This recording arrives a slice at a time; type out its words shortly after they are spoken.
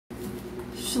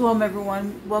Shalom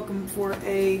everyone, welcome for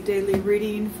a daily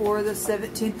reading for the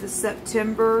 17th of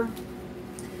September.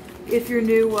 If you're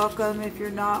new, welcome. If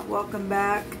you're not, welcome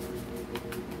back.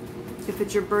 If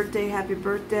it's your birthday, happy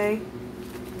birthday.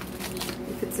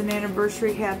 If it's an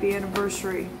anniversary, happy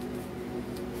anniversary.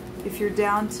 If you're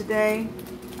down today,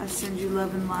 I send you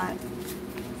love and light.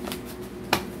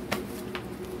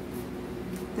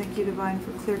 Thank you, Divine,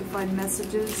 for clear to find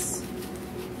messages.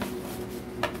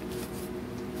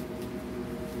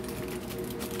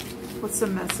 What's the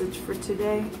message for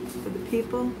today for the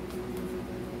people?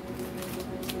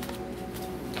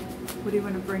 What do you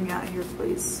want to bring out here,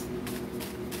 please?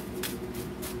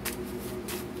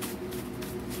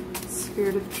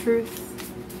 Spirit of truth,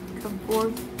 come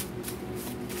forth.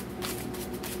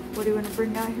 What do you want to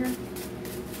bring out here?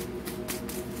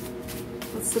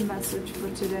 What's the message for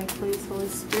today, please, Holy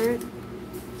Spirit?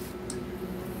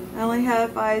 I only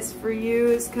have eyes for you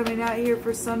is coming out here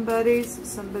for somebody's.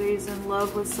 Somebody's in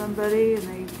love with somebody and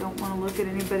they don't want to look at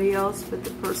anybody else but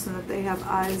the person that they have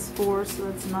eyes for, so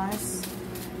that's nice.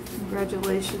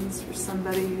 Congratulations for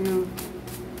somebody who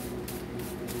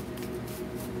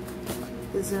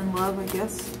is in love, I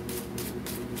guess.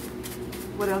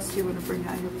 What else do you want to bring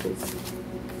out here, please?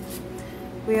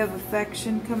 We have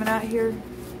affection coming out here.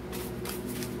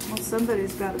 Well,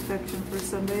 somebody's got affection for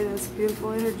somebody. That's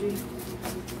beautiful energy.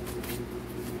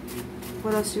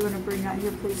 What else do you want to bring out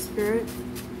here, please, Spirit?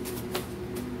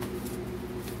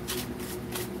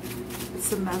 It's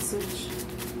the message.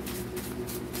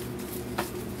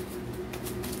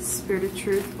 Spirit of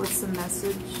truth, what's the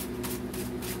message?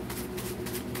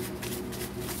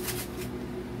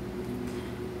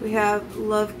 We have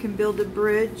love can build a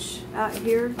bridge out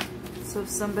here. So if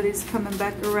somebody's coming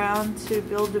back around to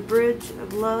build a bridge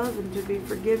of love and to be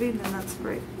forgiving, then that's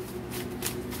great.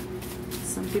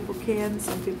 Some people can,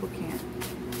 some people can't.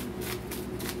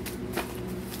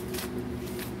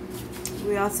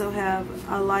 We also have,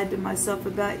 I lied to myself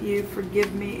about you,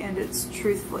 forgive me, and it's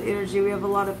truthful energy. We have a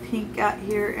lot of pink out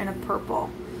here and a purple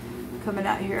coming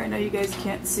out here. I know you guys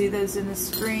can't see those in the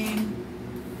screen,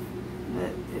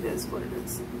 but it is what it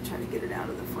is. I'm trying to get it out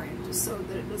of the frame just so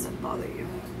that it doesn't bother you.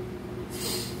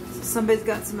 So somebody's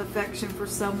got some affection for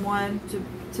someone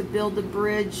to build a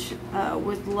bridge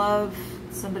with love.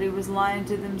 Somebody was lying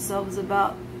to themselves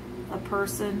about a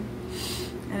person,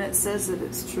 and it says that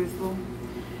it's truthful.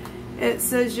 It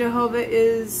says Jehovah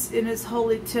is in his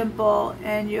holy temple,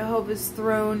 and Jehovah's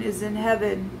throne is in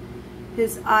heaven.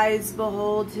 His eyes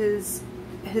behold, his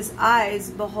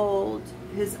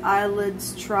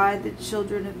eyelids try the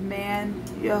children of man.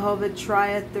 Jehovah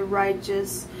trieth the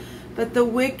righteous, but the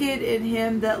wicked in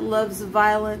him that loves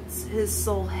violence his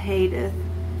soul hateth.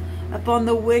 Upon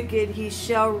the wicked he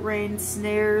shall rain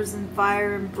snares and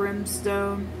fire and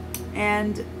brimstone,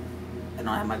 and I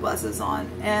don't have my glasses on,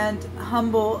 and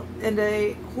humble and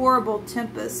a horrible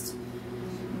tempest.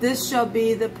 This shall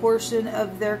be the portion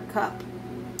of their cup.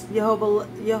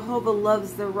 Jehovah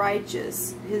loves the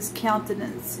righteous. His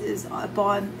countenance is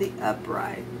upon the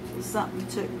upright. So something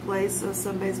took place, so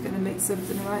somebody's going to make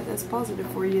something right. That's positive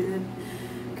for you then.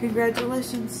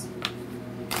 Congratulations.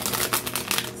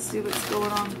 Let's see what's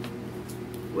going on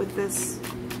with this.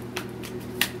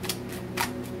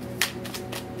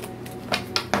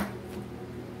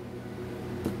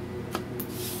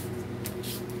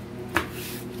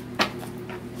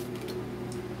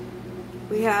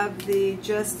 We have the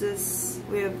Justice,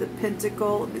 we have the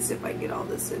Pentacle. Let me see if I can get all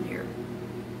this in here.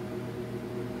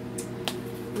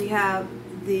 We have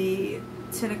the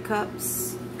Ten of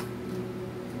Cups,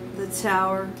 the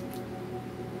Tower,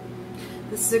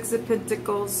 the Six of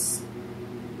Pentacles,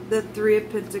 the Three of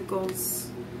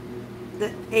Pentacles,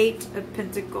 the Eight of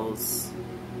Pentacles,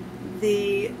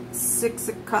 the Six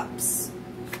of Cups,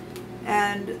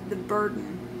 and the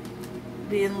burden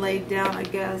being laid down, I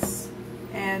guess.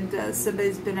 And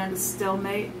somebody's been at a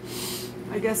stalemate.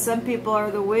 I guess some people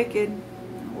are the wicked,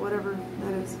 whatever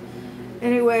that is.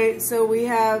 Anyway, so we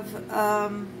have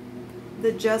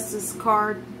the Justice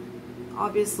card.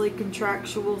 Obviously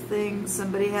contractual things.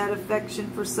 Somebody had affection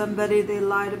for somebody. They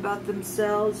lied about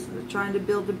themselves. They're trying to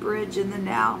build a bridge in the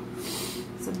now.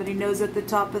 Somebody knows at the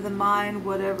top of the mind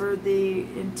whatever the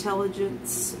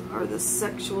intelligence or the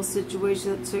sexual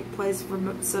situation that took place for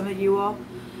some of you all.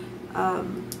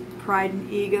 Pride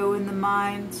and ego in the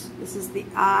mind. This is the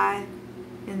eye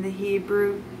in the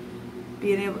Hebrew.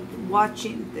 Being able to,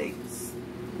 watching things.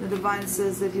 The Divine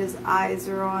says that his eyes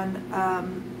are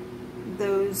on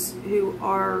those who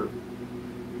are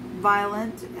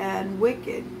violent and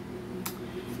wicked.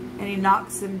 And he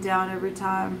knocks them down every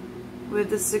time.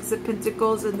 With the Six of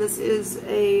Pentacles, and this is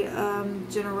a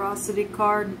generosity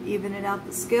card, evening out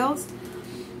the scales.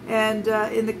 And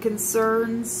in the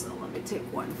concerns, let me take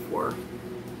one for.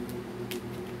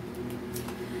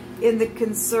 In the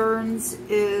concerns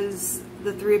is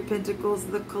the Three of Pentacles,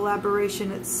 the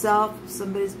collaboration itself.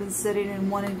 Somebody's been sitting and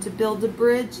wanting to build a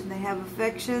bridge, and they have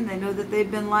affection. They know that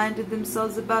they've been lying to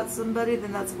themselves about somebody,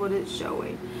 then that's what it's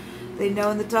showing. They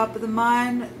know in the top of the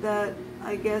mind that,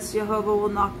 I guess, Jehovah will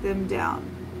knock them down.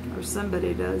 Or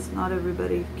somebody does. Not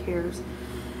everybody cares.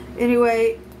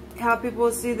 Anyway, how people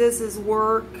will see this is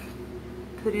work.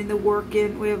 Putting the work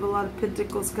in. We have a lot of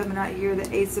pentacles coming out here.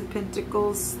 The Ace of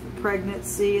Pentacles,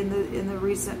 pregnancy in the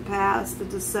recent past, the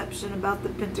deception about the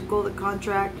pentacle, the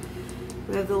contract.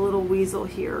 We have the little weasel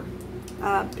here.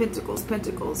 Pentacles,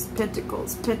 pentacles,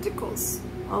 pentacles, pentacles.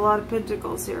 A lot of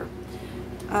pentacles here.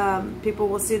 People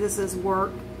will see this as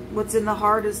work. What's in the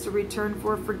heart is to return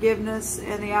for forgiveness,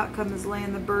 and the outcome is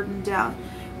laying the burden down.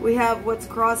 We have what's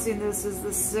crossing this is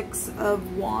the Six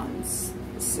of Wands.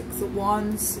 The Six of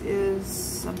Wands is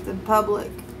something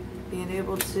public. Being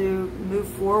able to move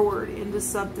forward into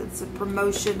something. It's a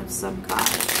promotion of some kind.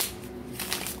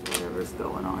 Whatever's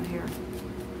going on here.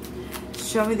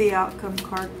 Show me the outcome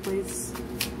card, please.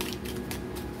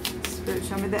 Spirit,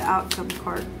 show me the outcome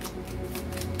card.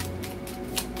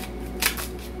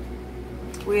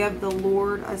 We have the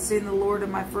Lord. I've seen the Lord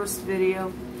in my first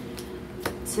video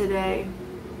today.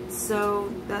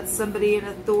 So that's somebody in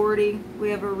authority.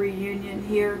 We have a reunion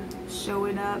here.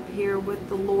 Showing up here with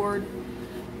the Lord.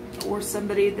 Or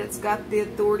somebody that's got the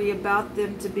authority about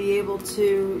them to be able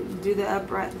to do the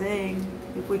upright thing.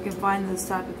 If we can find those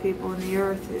type of people in the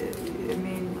earth. I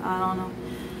mean, I don't know.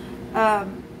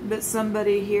 But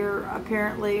somebody here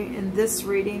apparently in this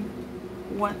reading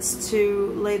wants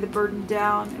to lay the burden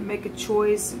down and make a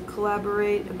choice and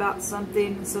collaborate about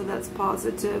something. So that's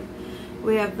positive.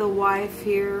 We have the wife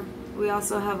here. We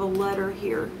also have a letter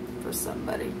here for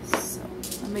somebody. So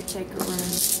let me take a room.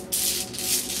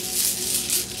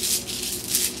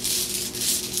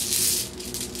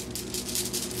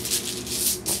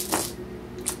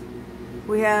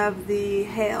 We have the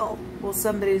hell. Well,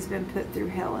 somebody's been put through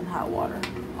hell and high water,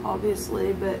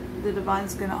 obviously, but the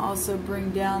divine's going to also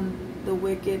bring down the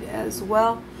wicked as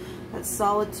well. That's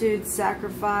solitude,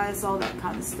 sacrifice, all that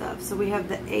kind of stuff. So we have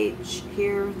the H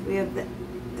here. We have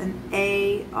an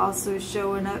A also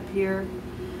showing up here.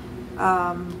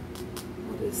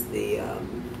 What is the...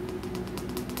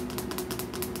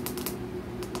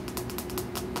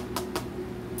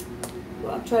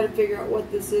 Well, I'm trying to figure out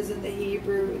what this is in the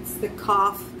Hebrew. It's the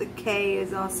Kaf. The K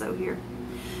is also here.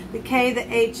 The K,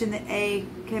 the H, and the A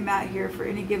came out here for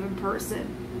any given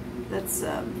person that's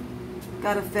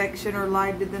got affection or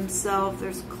lied to themselves.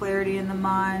 There's clarity in the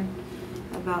mind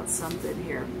about something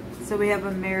here. So we have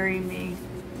a marry me,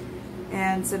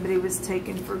 and somebody was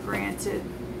taken for granted.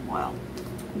 Well,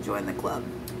 join the club.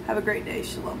 Have a great day.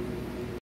 Shalom.